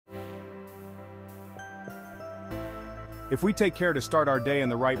If we take care to start our day in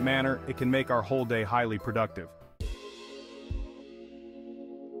the right manner, it can make our whole day highly productive.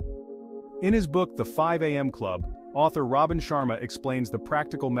 In his book, The 5 a.m. Club, author Robin Sharma explains the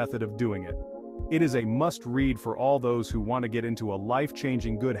practical method of doing it. It is a must-read for all those who want to get into a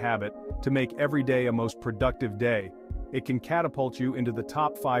life-changing good habit to make every day a most productive day. It can catapult you into the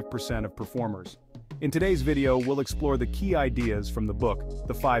top 5% of performers. In today's video, we'll explore the key ideas from the book,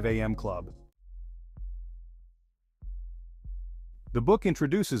 The 5 a.m. Club. The book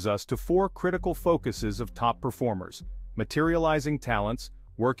introduces us to 4 critical focuses of top performers: materializing talents,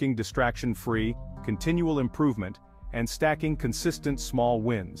 working distraction-free, continual improvement, and stacking consistent small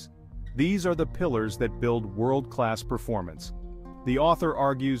wins. These are the pillars that build world-class performance. The author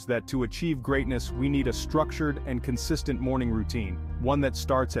argues that to achieve greatness, we need a structured and consistent morning routine, one that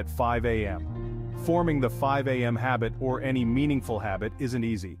starts at 5 a.m. Forming the 5 a.m. habit or any meaningful habit isn't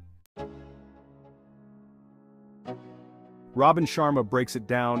easy. Robin Sharma breaks it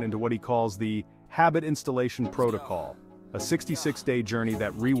down into what he calls the habit installation protocol, a 66-day journey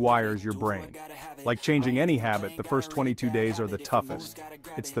that rewires your brain. Like changing any habit, the first 22 days are the toughest.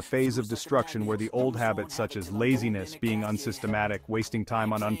 It's the phase of destruction where the old habits such as laziness, being unsystematic, wasting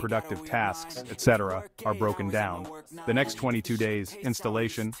time on unproductive tasks, etc., are broken down. The next 22 days,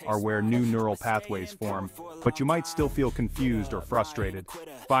 installation, are where new neural pathways form, but you might still feel confused or frustrated.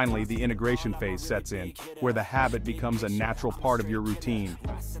 Finally, the integration phase sets in, where the habit becomes a natural part of your routine.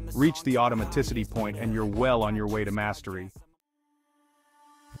 Reach the automaticity point and you're well on your way to mastery.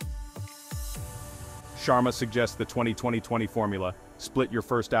 Sharma suggests the 20-20-20 formula: split your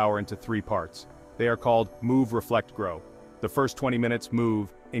first hour into 3 parts. They are called move, reflect, grow. The first 20 minutes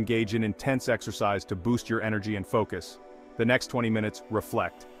move, engage in intense exercise to boost your energy and focus. The next 20 minutes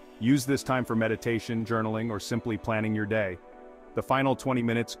reflect. Use this time for meditation, journaling, or simply planning your day. The final 20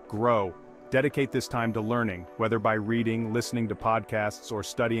 minutes grow. Dedicate this time to learning, whether by reading, listening to podcasts, or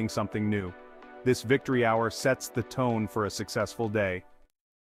studying something new. This victory hour sets the tone for a successful day.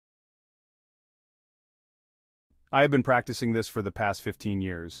 I have been practicing this for the past 15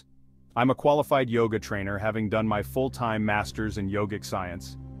 years. I'm a qualified yoga trainer, having done my full-time master's in yogic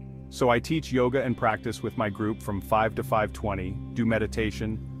science. So I teach yoga and practice with my group from 5 to 5:20, do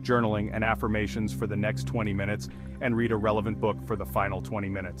meditation, journaling, and affirmations for the next 20 minutes, and read a relevant book for the final 20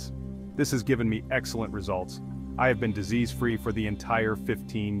 minutes. This has given me excellent results. I have been disease-free for the entire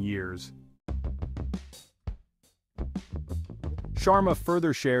 15 years. Sharma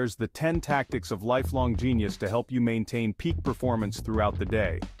further shares the 10 tactics of lifelong genius to help you maintain peak performance throughout the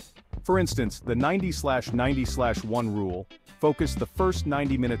day. For instance, the 90/90/1 rule: focus the first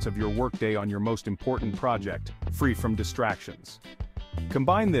 90 minutes of your workday on your most important project, free from distractions.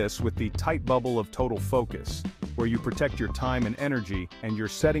 Combine this with the tight bubble of total focus, where you protect your time and energy, and you're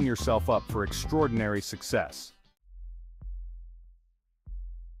setting yourself up for extraordinary success.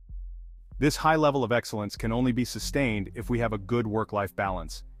 This high level of excellence can only be sustained if we have a good work-life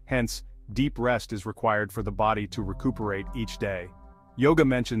balance. Hence, deep rest is required for the body to recuperate each day. Yoga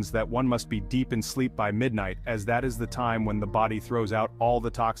mentions that one must be deep in sleep by midnight, as that is the time when the body throws out all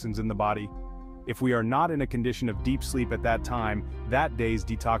the toxins in the body. If we are not in a condition of deep sleep at that time, that day's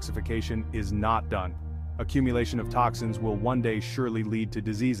detoxification is not done. Accumulation of toxins will one day surely lead to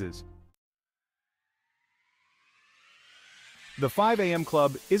diseases. The 5 a.m.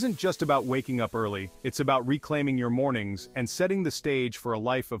 Club isn't just about waking up early, it's about reclaiming your mornings and setting the stage for a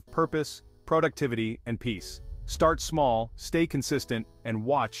life of purpose, productivity, and peace. Start small, stay consistent, and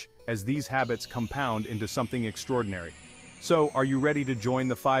watch as these habits compound into something extraordinary. So, are you ready to join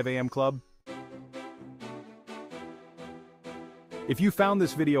the 5 a.m. Club? If you found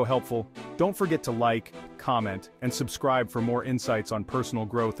this video helpful, don't forget to like, comment, and subscribe for more insights on personal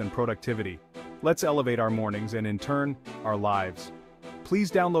growth and productivity. Let's elevate our mornings and, in turn, our lives.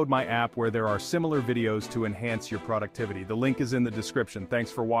 Please download my app where there are similar videos to enhance your productivity. The link is in the description.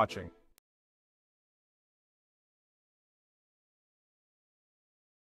 Thanks for watching.